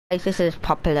This is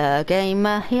Popular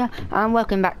Gamer here, and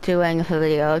welcome back to another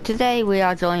video. Today we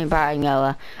are joined by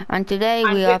Noah, and today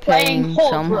we are playing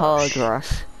some Horde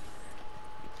Rush.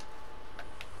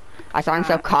 I sound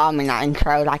so calm in that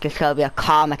intro, like it's gonna be a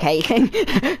calm occasion.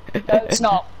 No, it's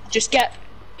not. Just get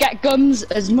guns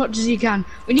as much as you can.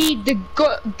 We need the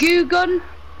goo gun,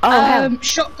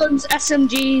 shotguns,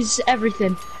 SMGs,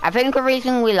 everything. I think the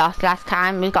reason we lost last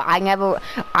time is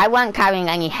I weren't carrying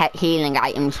any healing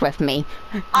items with me.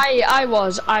 I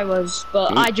was,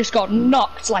 but I just got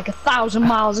knocked like 1,000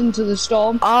 miles into the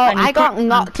storm. Oh, I got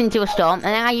knocked into a storm,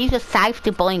 and then I used a scythe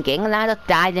to boinking, and I just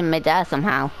died in midair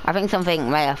somehow. I think something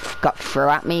may have got through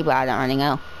at me, but I don't really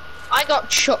know. I got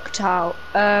chucked out,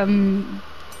 and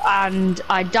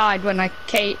I died when I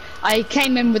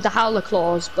came in with the howler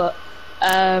claws, but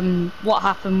what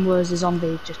happened was a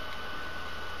zombie just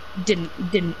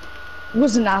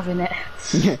wasn't having it.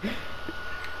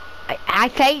 I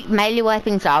say melee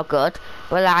weapons are good,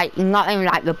 but like not in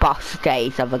like the boss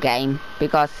days of a game,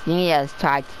 because Nia's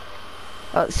tried.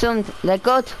 They're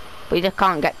good, but you just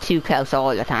can't get 2 kills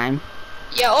all the time.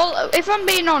 Yeah, if I'm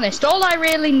being honest, all I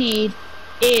really need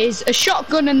is a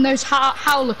shotgun and those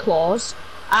howler claws,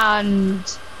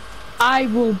 and I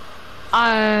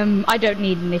don't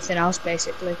need anything else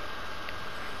basically.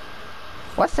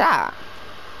 What's that?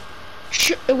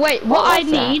 Wait, what I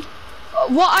need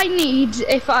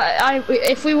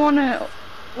if we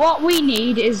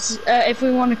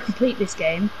wanna complete this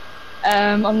game,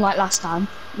 unlike last time,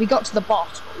 we got to the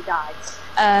boss but we died.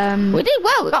 We did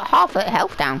well, we got half of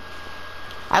health down.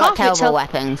 I got terrible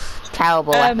weapons.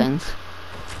 Terrible weapons.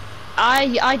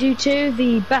 I do too.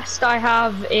 The best I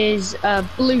have is a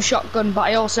blue shotgun, but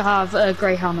I also have a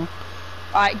grey hammer.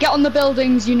 Alright, get on the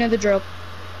buildings, you know the drill.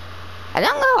 I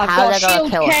don't know how they're gonna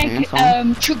kill us in this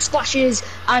one. Chug splashes,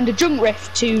 and a junk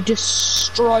rift to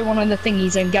destroy one of the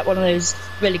thingies and get one of those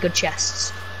really good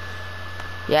chests.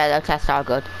 Yeah, those chests are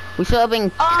good. We should have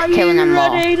been killing them more.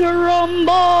 Are you ready to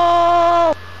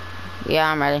rumble?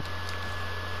 Yeah, I'm ready.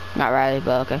 Not ready,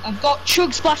 but okay. I've got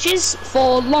chug splashes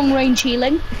for long range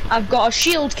healing. I've got a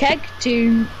shield keg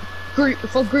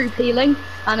for group healing,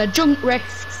 and a junk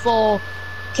rift for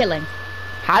killing.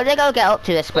 How do they go get up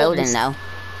to this building though?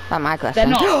 That's my question.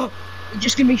 They're not. They're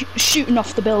just gonna be shooting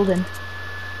off the building.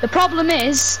 The problem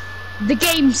is, the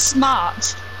game's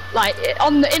smart. Like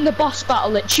in the boss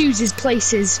battle, it chooses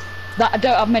places that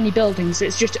don't have many buildings.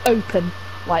 It's just open.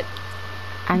 Like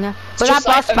I know. But that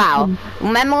boss battle,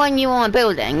 remember when you were on a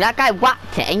building? That guy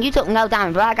whacked it, and you took no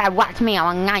damage. But that guy whacked me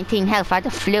on 19 health. I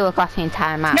just flew across the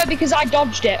entire map. No, because I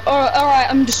dodged it. Alright,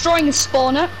 I'm destroying a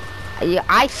spawner. Yeah,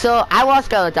 I was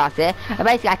going to dodge it, and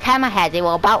basically I turned my head, they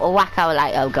were about to whack, I was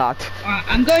like, oh god. Alright,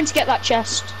 I'm going to get that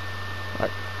chest. What?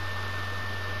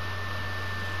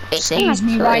 Excuse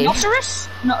me, rhinoceros?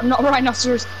 Not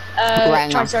rhinoceros,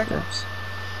 triceratops.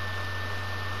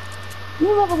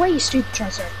 Move out of the way, you stupid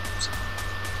triceratops.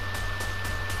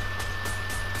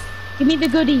 Give me the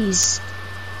goodies.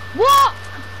 What?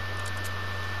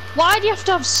 Why do you have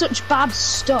to have such bad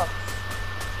stuff?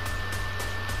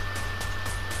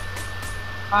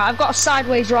 I've got a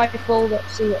sideways rifle. Let's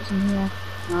see what's in here.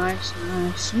 Nice.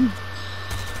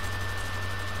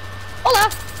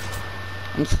 Hola!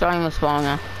 I'm starting with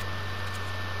spawner.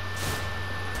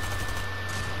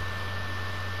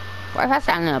 What if I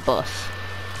stand in a bus?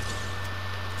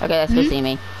 Okay, let's go see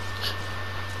me.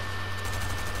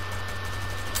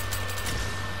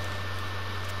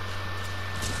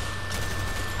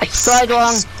 I destroyed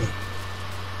one.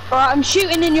 Alright, I'm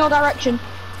shooting in your direction.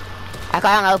 I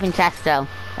got an open chest though.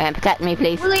 Protect me,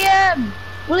 please. William!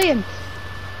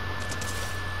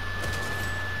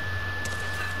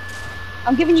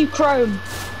 I'm giving you chrome.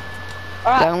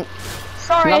 Alright.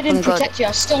 Sorry I didn't protect you, I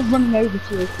was still running over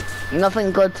to you.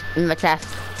 Nothing good in the chest.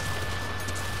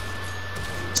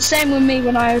 Same with me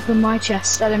when I opened my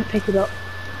chest, I didn't pick it up.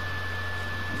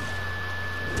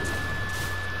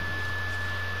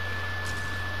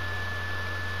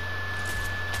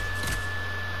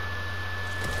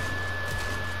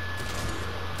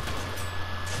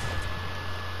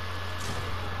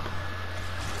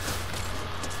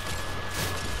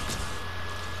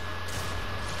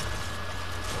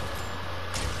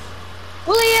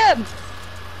 William!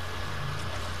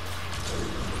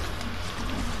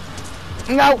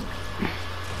 No!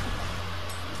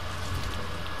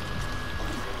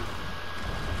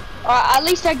 Alright, at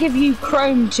least I give you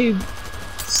chrome to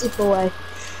slip away.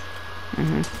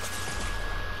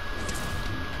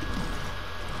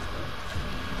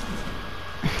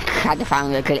 Had to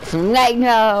find the glitch in the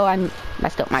no, I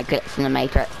messed up my glitch in the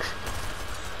matrix.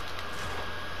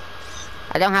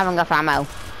 I don't have enough ammo.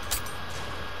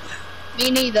 Me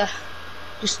neither.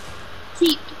 Just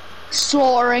keep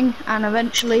slaughtering, and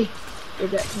eventually you'll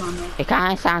get some ammo. It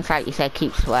kind of sounds like you said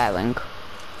keep swearing.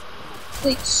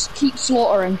 Please keep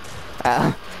slaughtering.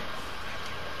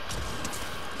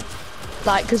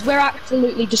 Like, because we're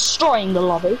absolutely destroying the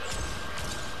lobby.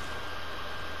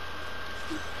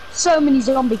 So many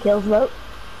zombie kills, though.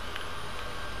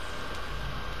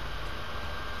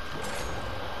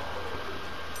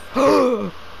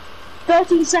 Oh.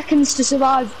 13 seconds to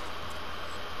survive.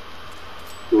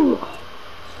 Ooh.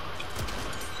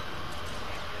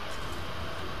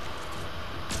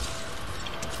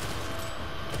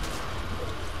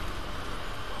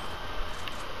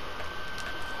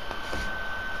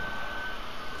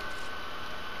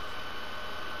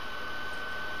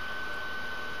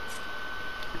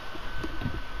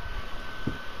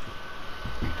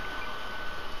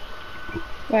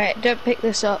 Right, don't pick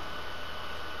this up.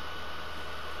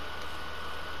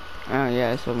 Oh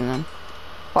yeah, some of them.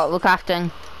 What we're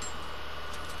crafting?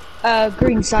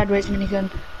 Green sideways minigun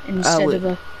instead of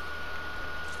a...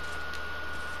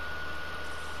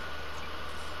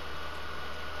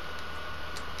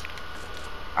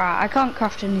 Alright, I can't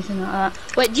craft anything like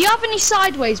that. Wait, do you have any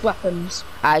sideways weapons?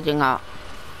 I do not.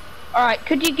 Alright,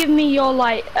 could you give me your,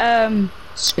 like,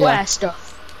 square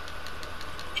stuff?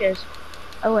 Cheers.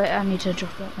 Oh wait, I need to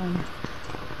drop that down.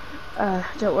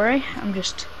 Don't worry, I'm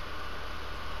just...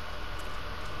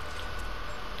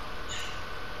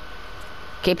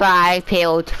 Keep an eye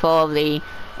peeled for the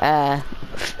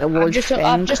wood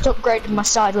I've just upgraded my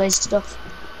sideways stuff.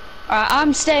 Alright,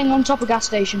 I'm staying on top of gas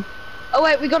station. Oh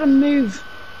wait, we gotta move.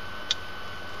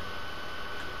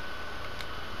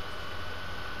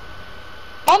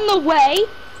 On the way,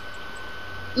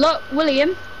 look,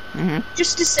 William,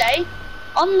 just to say,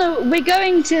 we're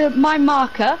going to my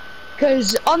marker,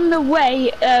 because on the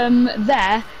way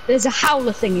there's a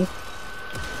howler thingy.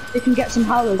 You can get some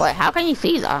howlers. Wait, how can you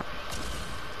see that?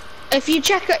 If you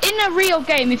check in a real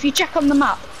game, if you check on the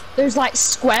map, there's like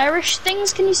squarish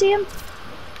things. Can you see them?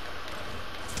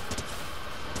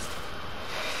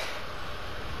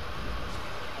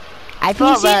 I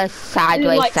thought the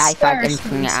sideways like scythe had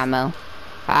infinite ammo.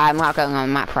 I'm not going on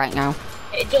the map right now.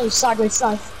 It does, sideways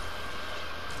scythe.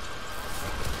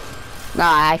 No,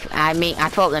 I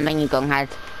thought the minigun had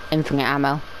infinite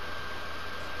ammo.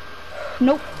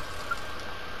 Nope.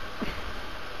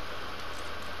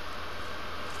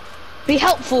 Be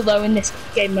helpful though in this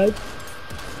game mode.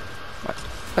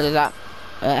 What is that?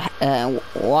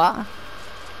 What?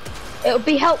 It'll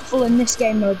be helpful in this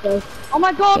game mode though. Oh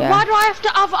my god, yeah. Why do I have to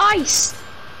have ice?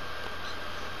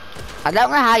 I don't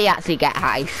know how you actually get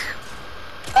ice.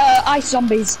 Ice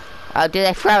zombies. Oh, do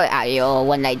they throw it at you or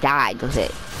when they die, does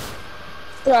it?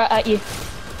 Throw it at you.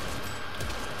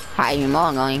 That's even more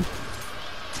annoying.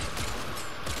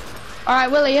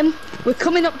 Alright, William, we're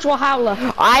coming up to a howler.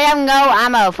 I have no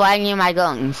ammo for any of my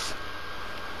guns.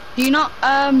 Do you not,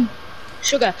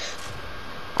 sugar?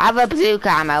 I have a bazooka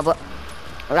ammo, but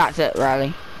that's it,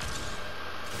 really.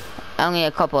 Only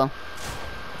a couple.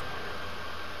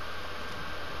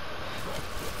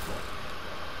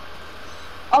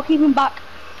 I'll keep him back.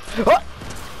 Oh!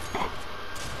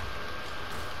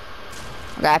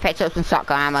 Okay, I picked up some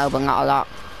shotgun ammo, but not a lot.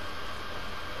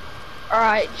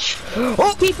 Alright.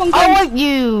 Oh, keep on going. Oh,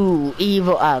 you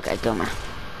evil. Oh, okay, dumber.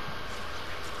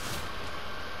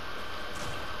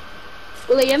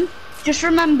 William, just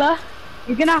remember,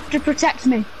 you're gonna have to protect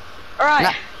me. Alright.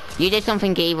 No, you did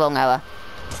something evil, Noah.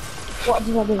 What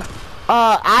did I do?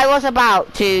 I was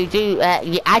about to do.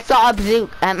 I saw a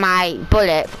bazooka, my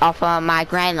bullet off of my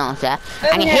grenade launcher,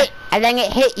 and then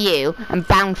it hit you and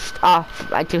bounced off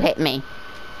to hit me.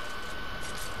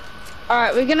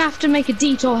 Alright, we're gonna have to make a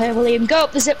detour here, William. Go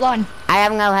up the zip line. I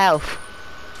have no health.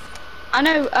 I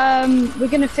know, we're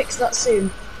gonna fix that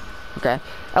soon. Okay.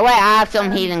 Oh wait, I have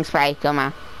some healing spray, come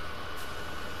on.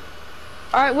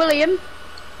 Alright, William.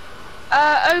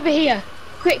 Over here.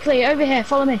 Quickly, over here,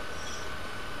 follow me.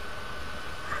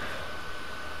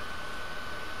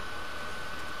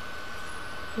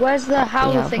 Where's the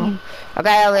howler thingy?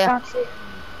 Okay, over here. Can't see it.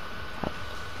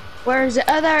 Where is it?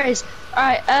 Oh, there it is.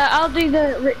 Alright, I'll do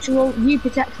the ritual, you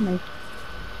protect me.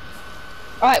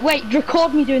 Alright, wait,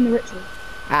 record me doing the ritual.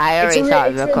 I already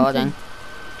started recording.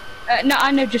 No,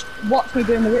 I know, just watch me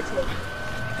doing the ritual.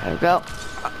 There we go.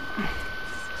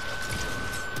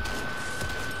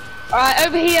 Alright,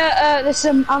 over here, there's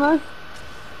some ammo.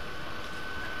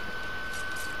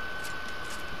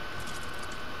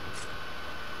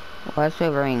 Where's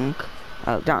the ring?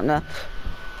 Oh, don't know.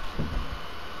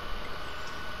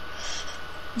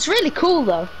 It's really cool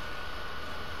though.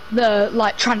 The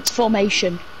like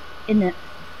transformation in it.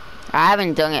 I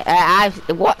haven't done it.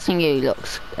 Watching you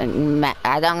looks. I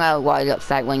don't know what it looks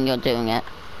like when you're doing it.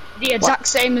 The exact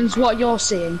same as what you're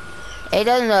seeing. It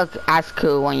doesn't look as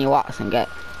cool when you're watching it.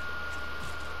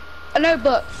 I know,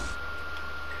 but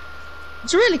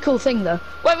it's a really cool thing, though.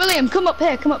 Wait, William, come up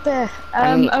here. Come up here.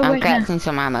 I'm wait, collecting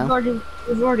some ammo.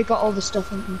 We've already got all the stuff,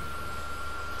 haven't we?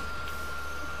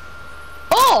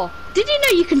 Oh, did you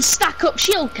know you can stack up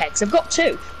shield kegs? I've got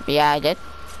 2. Yeah, I did.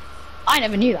 I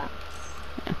never knew that.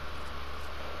 Yeah.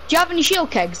 Do you have any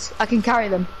shield kegs? I can carry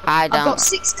them. I don't. I've got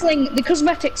 6 the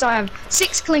cosmetics I have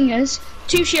 6 clingers,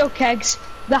 2 shield kegs,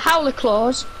 the howler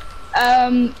claws,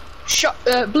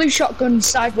 blue shotgun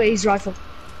sideways rifle.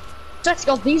 Let's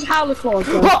go, these howler claws,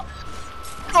 bro.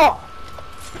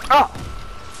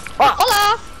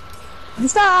 Hola!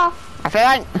 Star! I feel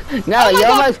like you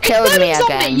almost killed me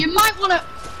again. You might wanna.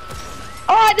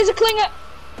 Alright, there's a clinger.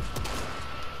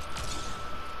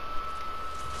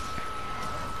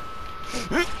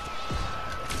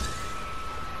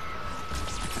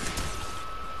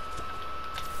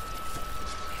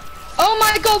 Oh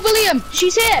my god, William!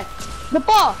 She's here! The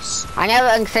boss! I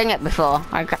never seen it before.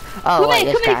 Oh, wait,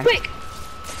 this guy. Come here, quick!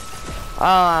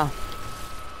 Oh.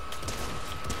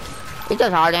 It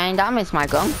does hardly any damage, my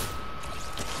gun.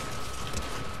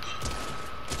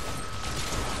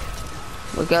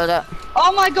 We killed it.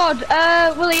 Oh my god,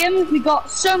 William, we got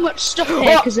so much stuff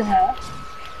here because of her.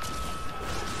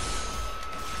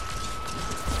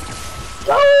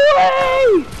 Go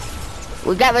away!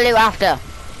 We get the loot after.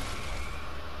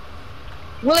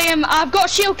 William, I've got a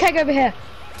shield keg over here.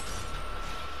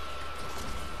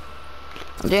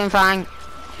 I'm doing fine.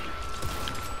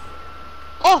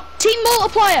 Oh, team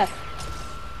multiplier.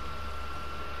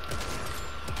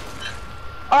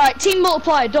 Alright, team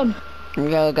multiplier, done. I'm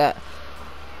gonna get.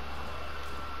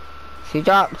 She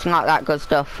dropped not that good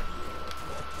stuff.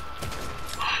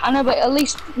 I know, but at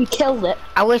least we killed it.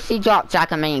 I wish she dropped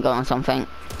like a minigun or something.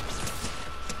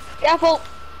 Careful.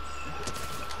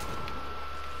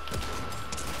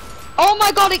 Oh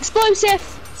my god, explosive!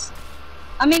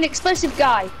 I mean explosive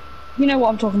guy. You know what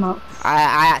I'm talking about.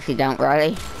 I actually don't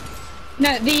really.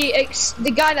 No,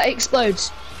 the guy that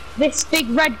explodes. This big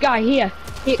red guy here.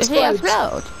 He explodes. Does he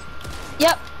explode?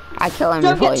 Yep. I kill him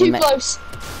Don't before get you too close.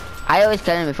 I always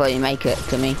kill him before you make it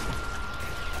to me.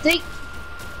 See?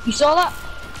 You saw that?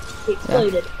 He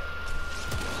exploded. Yeah.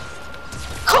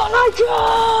 Can't I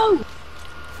go?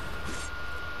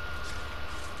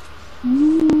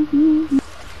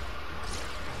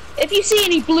 If you see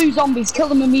any blue zombies, kill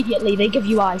them immediately. They give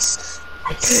you ice.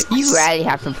 You rarely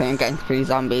have something against blue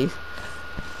zombies.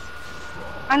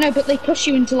 I know, but they push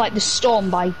you into like the storm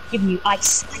by giving you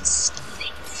ice.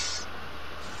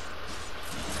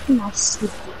 Nice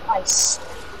with the ice.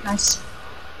 Nice.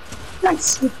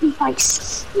 Nice with the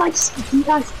ice. Nice with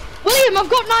the ice. William, I've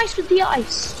got nice with the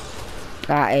ice.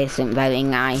 That isn't very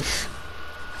nice.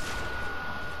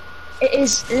 It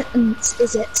is it?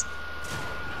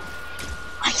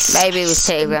 Ice. Maybe we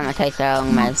take them and take their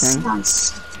own medicine.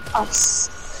 Nice. Ice.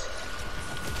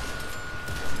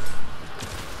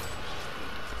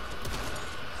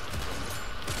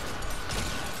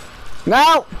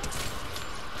 No!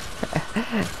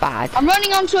 Bad. I'm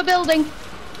running onto a building.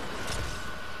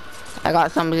 I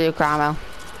got some blue caramel.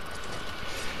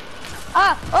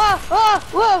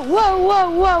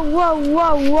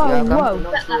 Whoa.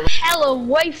 Get the hell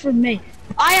away from me.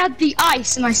 I had the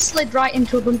ice and I slid right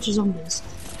into a bunch of zombies.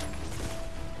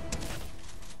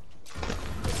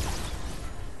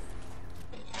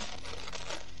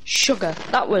 Sugar,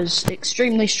 that was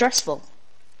extremely stressful.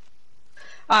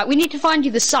 Alright, we need to find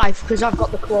you the scythe because I've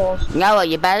got the claws. No,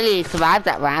 you barely survived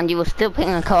that round. You were still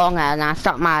picking a corner and I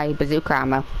stopped my bazooka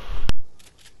ammo.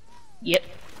 Yep.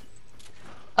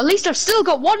 At least I've still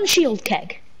got 1 shield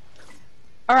keg.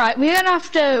 Alright, we're gonna have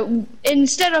to,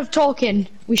 instead of talking,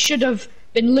 we should have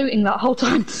been looting that whole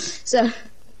time. So,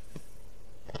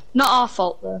 not our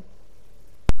fault though.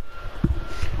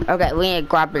 Okay, we need to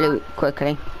grab loot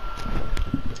quickly.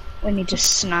 We need to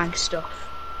snag stuff.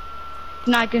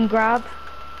 Snag and grab.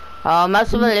 Oh,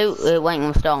 most of the loot went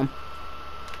in the storm.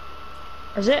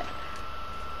 Is it?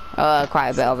 Quite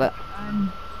a bit of it.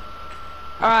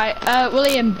 Alright,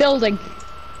 William, building.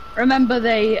 Remember,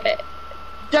 they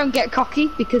don't get cocky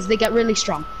because they get really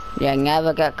strong. Yeah,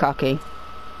 never get cocky.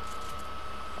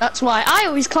 That's why I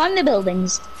always climb the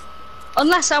buildings.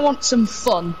 Unless I want some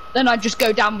fun, then I just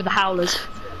go down with the howlers.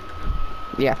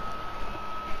 Yeah.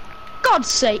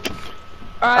 God's sake.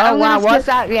 Right, oh wow, what's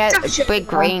that big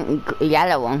green,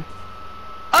 yellow one?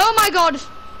 Oh my god!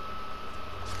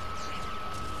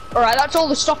 Alright, that's all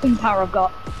the stopping power I've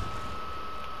got.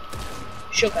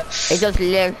 Sugar. It does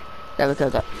live. There we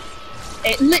go.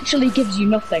 It literally gives you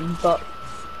nothing, but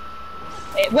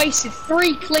it wasted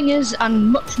 3 clingers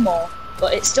and much more,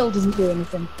 but it still doesn't do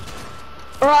anything.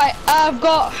 Alright, I've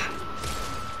got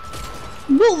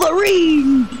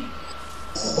Wolverine!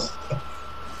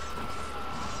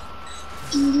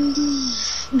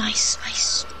 Nice,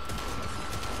 nice.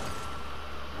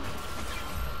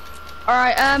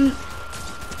 Alright,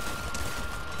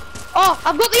 oh,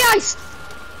 I've got the ice!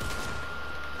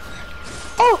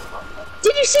 Oh,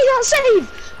 did you see that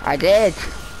save? I did.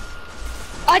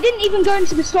 I didn't even go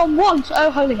into the storm once.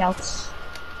 Oh, holy hell.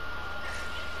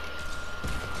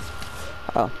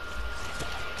 Oh.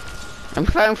 I'm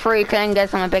throwing 3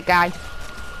 clingers on a big guy.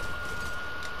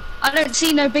 I don't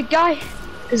see no big guy,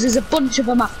 because there's a bunch of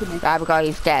them after me. That guy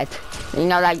is dead. You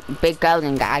know that big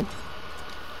golden guy?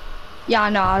 Yeah, I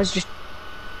know, I was just...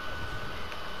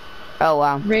 Oh,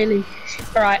 wow. Really?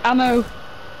 Alright, ammo.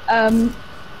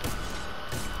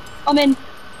 I'm in.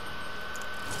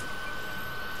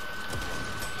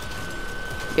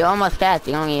 You're almost dead.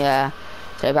 You only,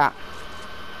 say that.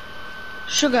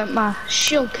 Sugar, my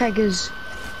shield keggers.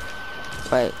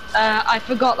 Wait. I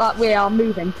forgot that we are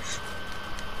moving.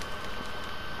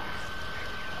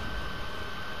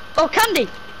 Oh, candy!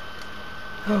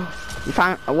 You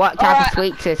found, what type of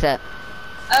sweets is it?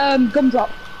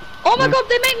 Gumdrop. Oh my god,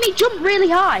 they make me jump really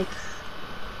high.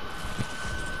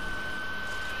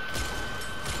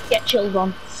 Get chilled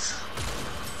on.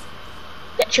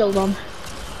 Get chilled on.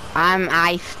 I'm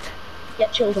iced.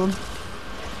 Get chilled on.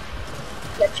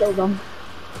 Get chilled on.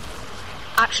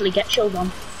 Actually, get chilled on.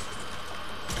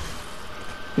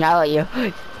 No, you're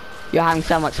having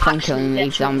so much fun killing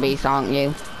these zombies, aren't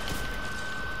you?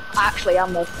 Actually,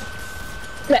 I'm the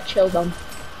get chilled on.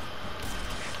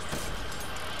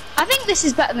 I think this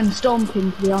is better than Storm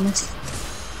King, to be honest.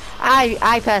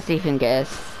 I personally think it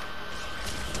is.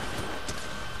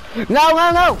 No,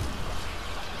 no, no!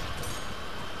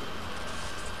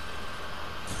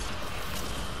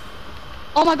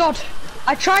 Oh my god,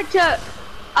 I tried to...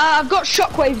 I've got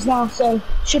shockwaves now, so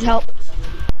should help.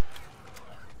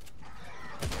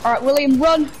 Alright, William,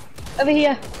 run! Over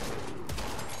here.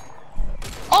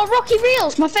 Oh, Rocky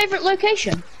Reels, my favourite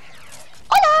location.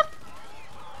 Hola!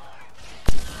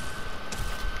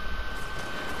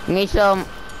 You need some...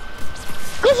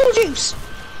 Guzzle juice!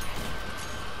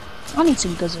 I need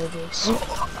some guzzle juice.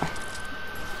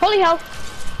 Holy hell!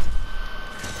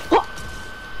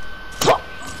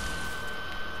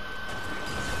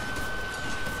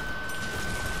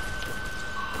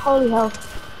 Holy hell.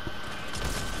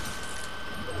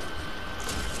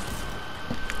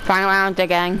 Final round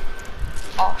again.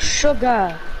 Oh,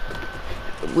 sugar.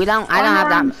 I don't have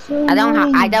that.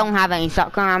 I don't have any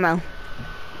shotgun ammo.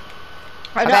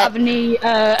 I don't have any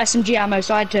SMG ammo,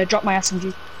 so I had to drop my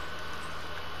SMG.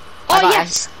 Oh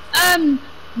yes.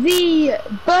 The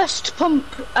burst pump.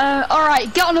 All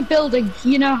right, get on a building.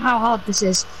 You know how hard this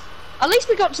is. At least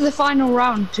we got to the final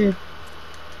round to.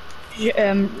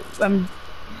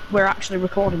 We're actually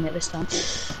recording it this time.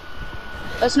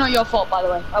 That's not your fault, by the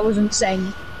way. I wasn't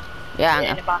saying. Yeah,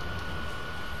 I know.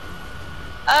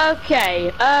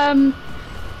 Okay,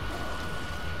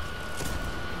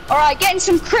 alright, getting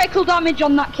some critical damage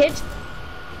on that kid.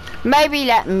 Maybe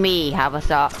let me have a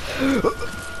shot.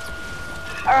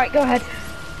 Alright, go ahead.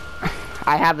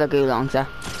 I have the goo launcher.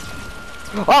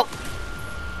 Oh!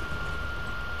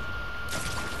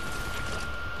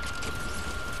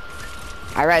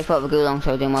 I already thought the goo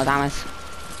launcher would do more damage.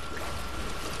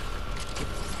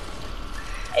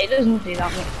 It doesn't do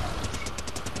that much.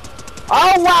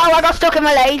 Oh wow, I got stuck in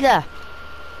my laser.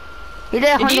 He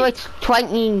did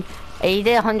 120, he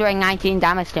did 119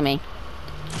 damage to me.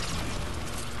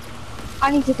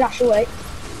 I need to dash away.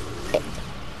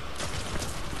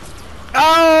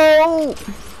 Oh!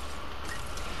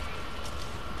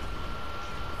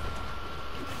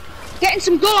 Getting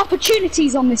some good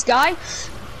opportunities on this guy.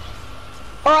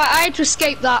 Alright, I had to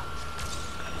escape that.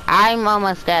 I'm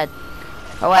almost dead.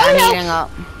 Oh wait, I'm healing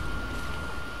up.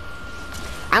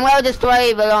 I'm gonna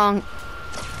destroy the long.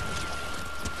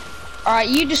 Alright,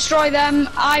 you destroy them.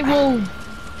 I will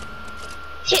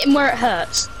hit him where it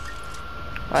hurts.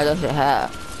 Where does it hurt?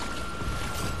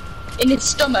 In his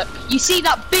stomach. You see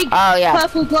that big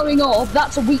purple glowing orb?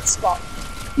 That's a weak spot.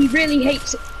 He really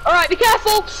hates it. Alright, be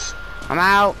careful! I'm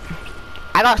out.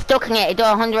 I got stuck in it. It did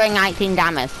 119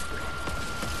 damage.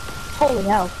 Holy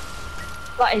hell.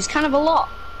 That is kind of a lot.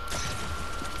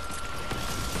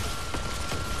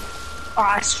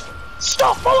 Alright,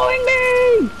 stop following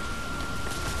me!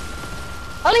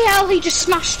 Holy hell, he just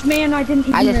smashed me and I didn't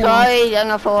even I destroyed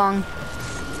another one.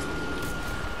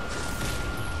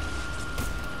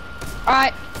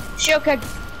 Alright, shield keg.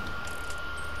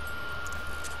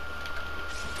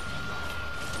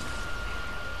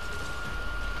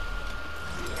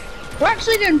 We're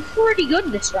actually doing pretty good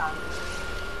this round.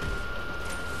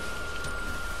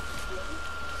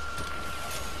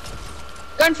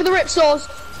 Going for the rip saws.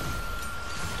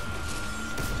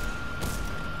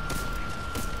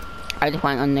 I just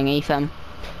went underneath him.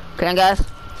 Can I guess?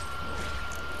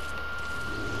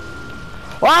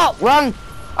 Whoa! Wrong!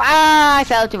 Ah, I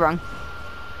fell to wrong.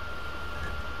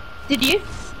 Did you?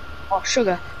 Oh,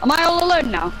 sugar. Am I all alone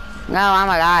now? No, I'm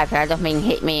alive. I just mean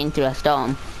hit me into a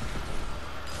storm.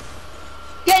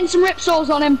 Getting some rip saws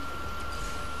on him.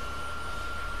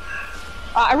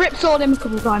 I rip sawed him a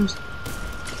couple of times.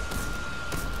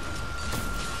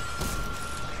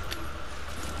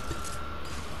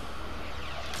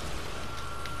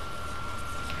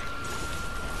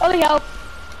 Holy hell.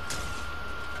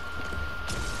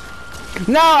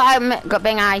 No, I'm got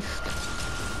being iced.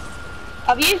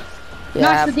 Have you? Yeah.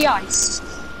 Nice with the ice.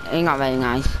 It's not very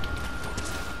nice.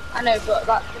 I know,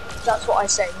 but that's what I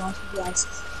say, nice with the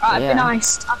ice. Right, I've been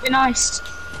iced. I've been iced.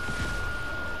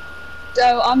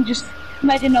 So I'm just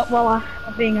medding up while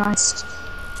I'm being iced.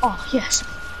 Oh, yes.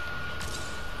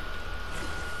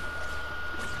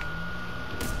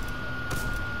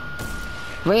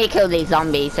 We need to kill these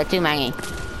zombies, they're too many.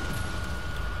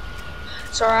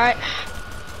 It's alright.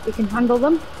 We can handle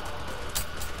them.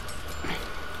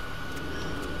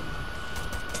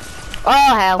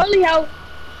 Oh hell. Holy hell!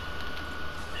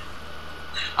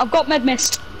 I've got med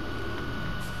mist.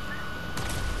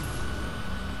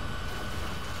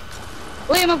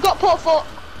 Liam, I've got portfoot.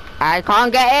 I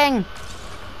can't get in.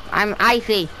 I'm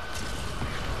icy.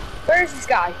 Where is this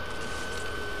guy?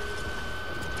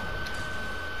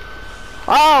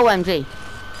 Oh, MG.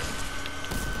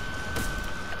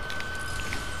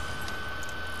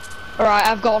 Alright,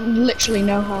 I've got literally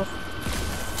no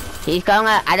health. He's going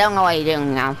I don't know what he's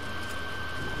doing now.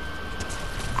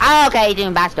 Oh, okay, he's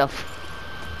doing bad stuff.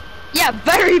 Yeah,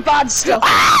 very bad stuff.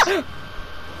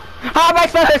 How am I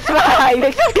supposed to survive?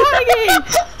 It's coming!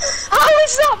 How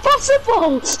is that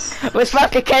possible? We're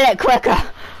supposed to kill it quicker.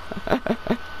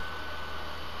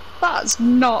 That's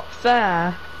not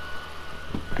fair.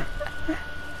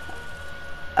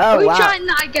 Oh, Are we wow. trying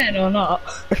that again or not?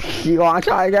 You want to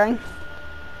try again?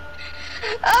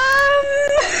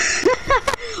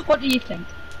 What do you think?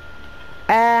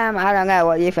 I don't know.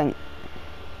 What do you think?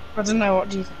 I don't know. What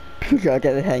do you think? Gotta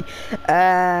get the thing.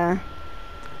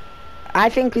 I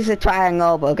think we should try a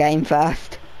global game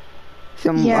first.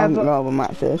 Some global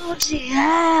matches. Bloody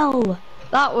hell!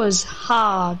 That was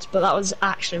hard, but that was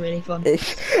actually really fun.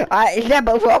 Yeah,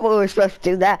 but what we were supposed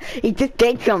to do there, he just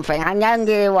did something. I didn't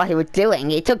know what he was doing.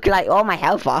 He took like all my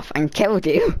health off and killed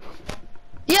you.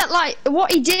 Yeah, like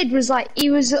what he did was like he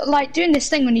was like doing this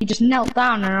thing when he just knelt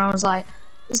down, and I was like,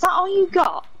 "Is that all you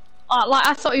got?" Like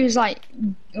I thought he was like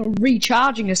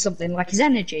recharging or something, like his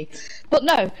energy. But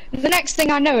no, the next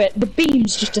thing I know, the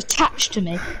beam's just attached to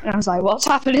me, and I was like, "What's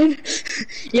happening?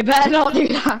 You better not do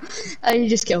that!" And he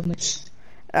just killed me.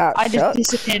 I just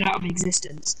disappeared out of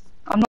existence.